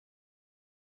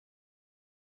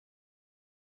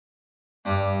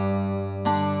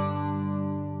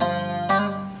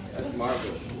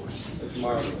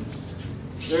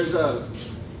There's a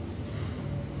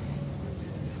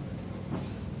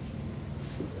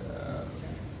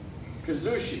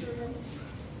Kazushi.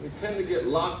 We tend to get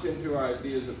locked into our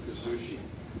ideas of Kazushi.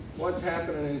 What's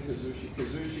happening in Kazushi?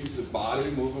 Kazushi is the body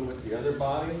moving with the other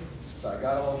body. So I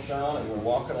got all Sean and we're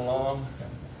walking along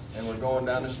and we're going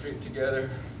down the street together.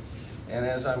 And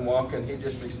as I'm walking, he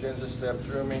just extends a step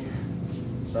through me.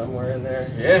 Somewhere in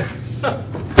there. Yeah.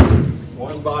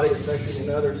 One body affecting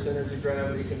another, synergy,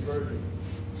 gravity, conversion.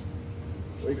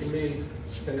 We can be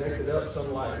connected up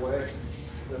some light way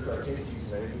with our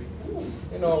pinkies, maybe.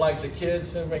 You know, like the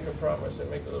kids, they make a promise, they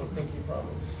make a little pinky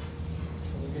promise.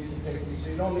 And you get your pinky, so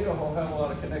you don't need a whole hell of a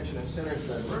lot of connection and synergy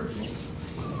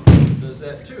diverging. Does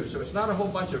that too. So it's not a whole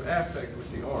bunch of affect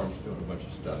with the arms doing a bunch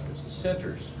of stuff. It's the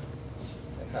centers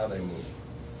and how they move.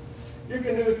 You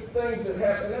can do things that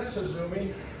happen. That's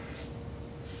Hazumi.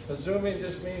 Hazumi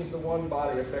just means the one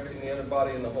body affecting the other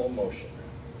body in the whole motion.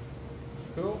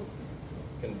 Cool?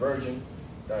 Convergent,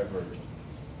 divergent.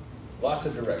 Lots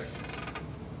of direction.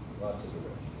 Lots of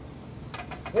direction.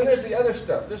 Then there's the other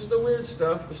stuff. This is the weird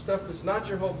stuff. The stuff that's not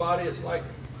your whole body. It's like,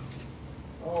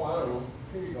 oh, I don't know.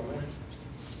 Here you go, man.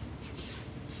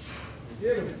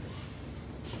 You're giving it.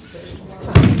 Okay.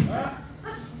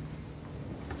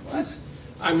 Well,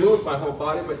 I moved my whole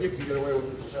body, but you can get away with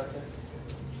it for a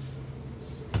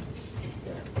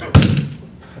second.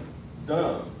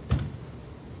 Dumb.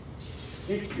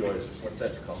 Ikioi is what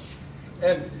that's called.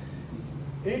 And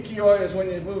Ikioi is when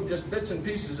you move just bits and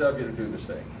pieces of you to do this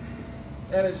thing.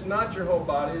 And it's not your whole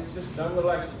body, it's just dumb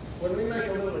little action. When we make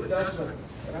a little adjustment,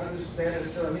 and I'm just standing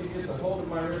still, and he gets a hold of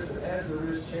my wrist, and as the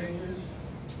wrist changes,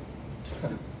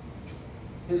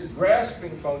 his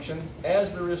grasping function,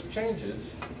 as the wrist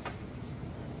changes,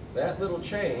 that little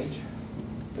change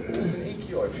is an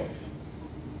Ikioi function.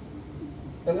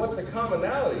 And what the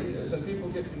commonality is, and people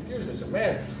get confused, they say,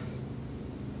 man,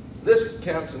 this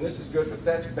counts and this is good, but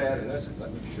that's bad, and this is like,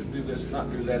 you should do this,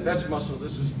 not do that. That's muscle,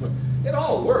 this is, it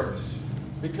all works.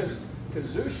 Because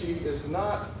Kazushi is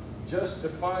not just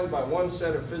defined by one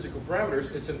set of physical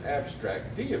parameters, it's an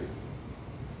abstract deal.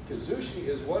 Kazushi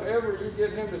is whatever you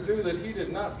get him to do that he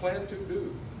did not plan to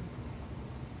do.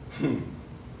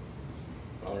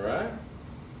 All right?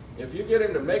 If you get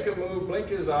him to make a move, blink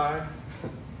his eye,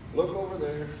 look over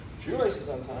there, shoelaces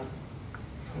on time.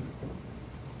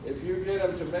 If you get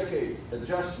them to make an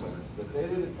adjustment that they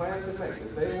didn't plan to make,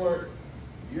 that they weren't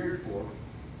geared for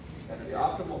at the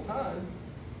optimal time,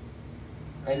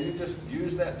 and you just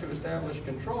use that to establish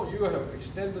control, you have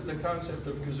extended the concept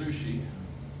of Kazushi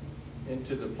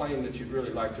into the plane that you'd really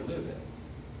like to live in.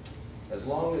 As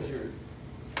long as you're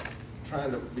trying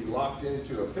to be locked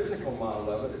into a physical model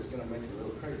of it, it's going to make you a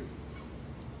little crazy.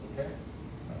 Okay?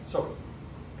 So,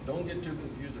 don't get too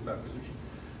confused about Kazushi.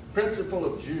 Principle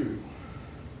of Jude.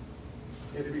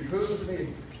 It behooves me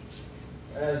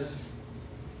as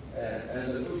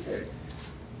an uke,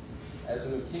 as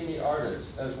an ukemi artist,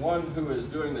 as one who is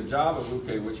doing the job of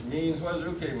uke, which means, what does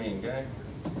uke mean, gang?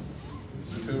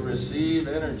 To receive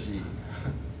energy.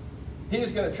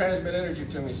 He's going to transmit energy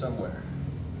to me somewhere.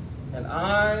 And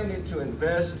I need to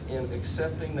invest in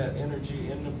accepting that energy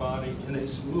in the body in a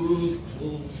smooth,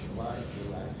 clean, relaxed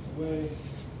way,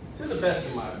 to the best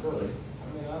of my ability.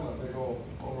 I mean, I'm a big old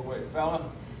overweight fella.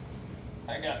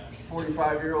 I got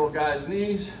 45-year-old guy's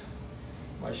knees.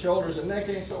 My shoulders and neck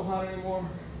ain't so hot anymore.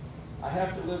 I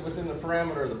have to live within the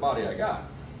parameter of the body I got.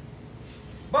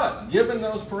 But given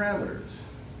those parameters,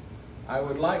 I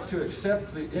would like to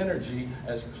accept the energy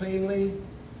as cleanly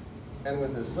and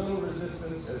with as little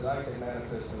resistance as I can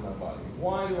manifest in my body.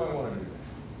 Why do I want to do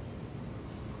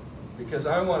that? Because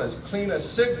I want as clean a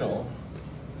signal.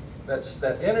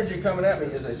 That energy coming at me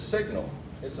is a signal.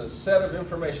 It's a set of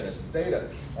information, it's data,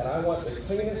 and I want the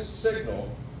cleanest signal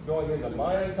going into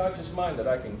my unconscious mind that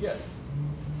I can get.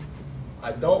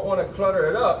 I don't want to clutter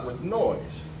it up with noise.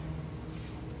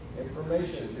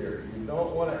 Information is here. You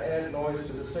don't want to add noise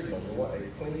to the signal. You want a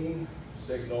clean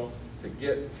signal to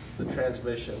get the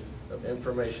transmission of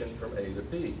information from A to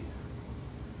B.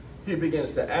 He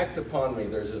begins to act upon me.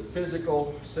 There's a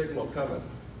physical signal coming.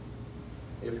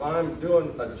 If I'm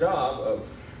doing a job of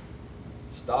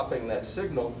stopping that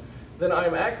signal, then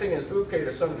I'm acting as uke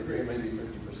to some degree, maybe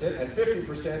 50%, and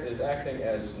 50% is acting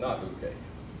as not uke.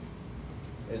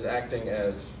 Is acting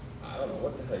as, I don't know,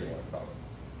 what the hell you want to call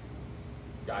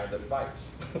it? Guy that fights.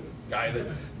 Guy that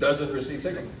doesn't receive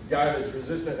signal. Guy that's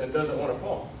resistant and doesn't want to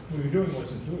fall. What you're doing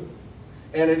what's intuitive.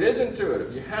 And it is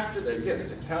intuitive. You have to, again,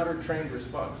 it's a counter-trained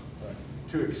response. Right.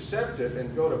 To accept it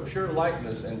and go to pure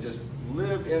lightness and just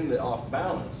live in the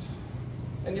off-balance.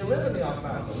 And you live in the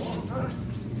off-balance a long time.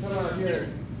 You come out here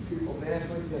and people dance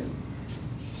with you.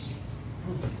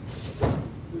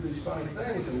 do these funny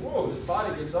things, and whoa, this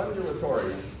body gets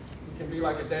undulatory. It can be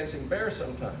like a dancing bear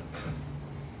sometimes.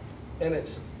 And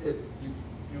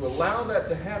you allow that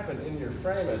to happen in your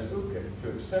frame as uke, to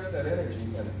accept that energy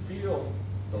and feel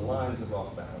the lines of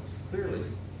off balance clearly.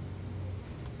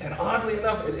 And oddly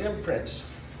enough, it imprints.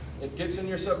 It gets in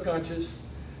your subconscious,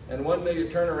 and one day you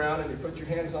turn around and you put your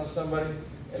hands on somebody,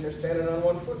 and they're standing on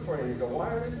one foot for you, and you go, why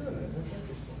are they doing that? That's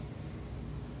interesting.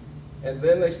 And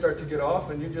then they start to get off,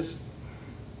 and you just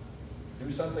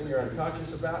do something you're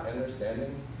unconscious about, and they're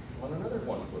standing on another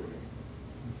one foot again.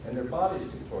 And their body's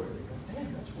contorted. You go,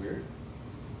 damn, that's weird.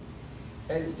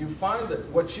 And you find that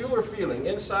what you were feeling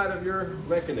inside of your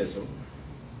mechanism,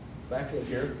 back in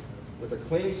here, with a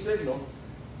clean signal,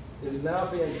 is now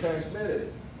being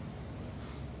transmitted.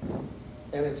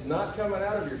 And it's not coming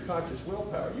out of your conscious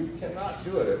willpower. You cannot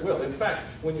do it at will. In fact,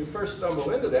 when you first stumble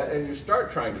into that and you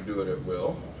start trying to do it at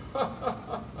will,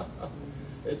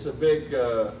 it's a big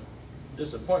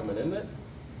disappointment, isn't it?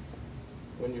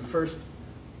 When you first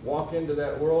walk into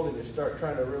that world and you start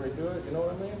trying to really do it, you know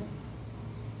what I mean?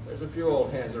 There's a few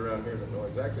old hands around here that know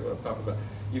exactly what I'm talking about.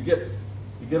 You get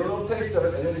a little taste of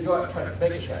it, and then you go out and try to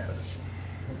make it happen.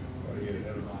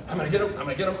 I'm going to get him, I'm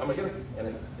going to get him, I'm going to get him.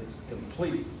 And it's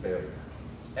complete failure.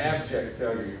 It's abject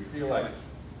failure. You feel like,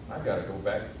 I've got to go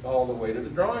back all the way to the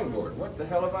drawing board. What the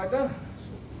hell have I done?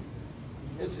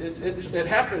 It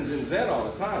happens in Zen all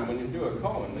the time when you do a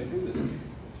koan. They do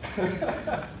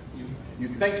this. You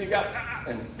think you got,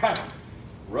 and pow,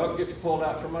 rug gets pulled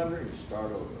out from under, and you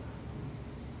start over.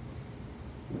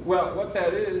 Well, what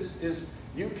that is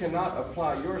you cannot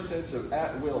apply your sense of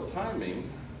at-will timing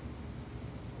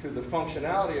to the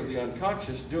functionality of the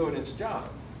unconscious doing its job.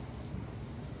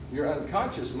 Your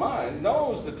unconscious mind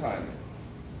knows the timing.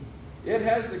 It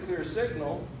has the clear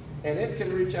signal, and it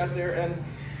can reach out there and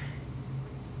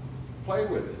play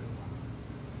with it.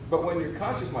 But when your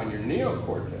conscious mind, your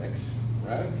neocortex,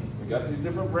 right? We got these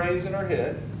different brains in our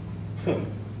head. The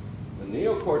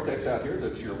neocortex out here,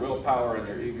 that's your willpower and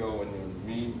your ego and your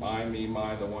me,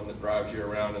 my, the one that drives you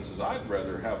around and says, I'd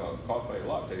rather have a coffee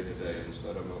latte today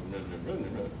instead of a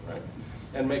right?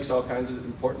 And makes all kinds of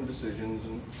important decisions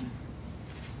and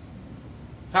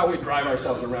how we drive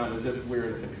ourselves around as if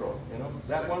we're in control. You know,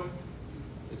 that one,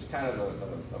 it's kind of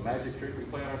a magic trick we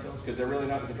play on ourselves because they're really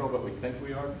not in control, but we think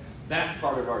we are. That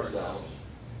part of ourselves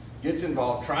gets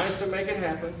involved, tries to make it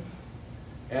happen,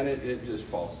 and it just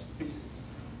falls to pieces.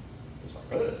 It's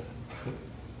like, ugh.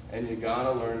 And you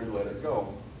gotta learn to let it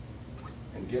go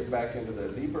and get back into the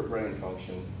deeper brain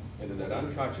function, into that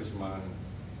unconscious mind,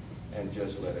 and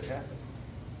just let it happen.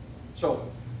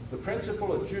 So the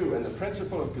principle of Ju and the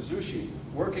principle of Kazushi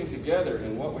working together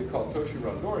in what we call Toshu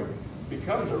Randori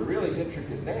becomes a really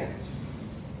intricate dance.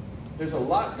 There's a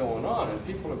lot going on, and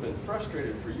people have been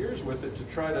frustrated for years with it to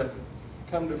try to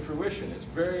come to fruition. It's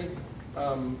very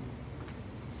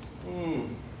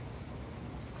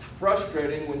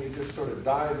frustrating when you just sort of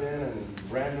dive in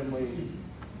and randomly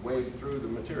wade through the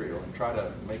material and try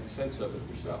to make sense of it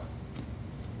yourself.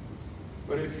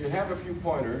 But if you have a few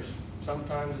pointers,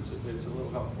 sometimes it's a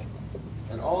little helpful.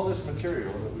 And all this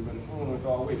material that we've been fooling with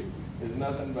all week is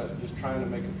nothing but just trying to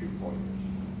make a few pointers,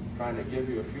 trying to give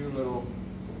you a few little,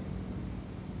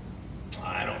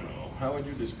 I don't know, how would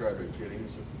you describe it, Kitty?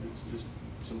 It's just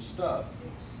some stuff.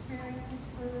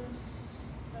 Experiences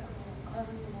that will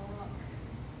unlock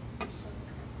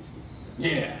subconscious.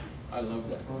 Yeah, I love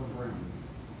that.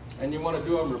 And you want to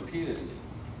do them repeatedly.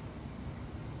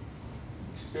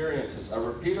 Experiences, a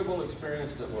repeatable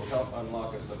experience that will help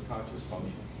unlock a subconscious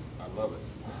function. I love it.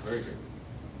 Very good.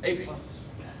 A+.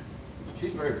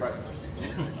 She's very bright. She's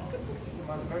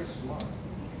very smart.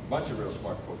 Bunch of real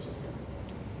smart folks in here.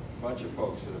 Bunch of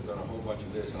folks that have done a whole bunch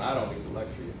of this, and I don't need to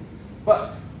lecture you.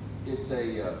 But it's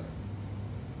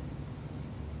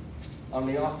on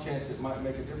the off chance it might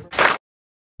make a difference.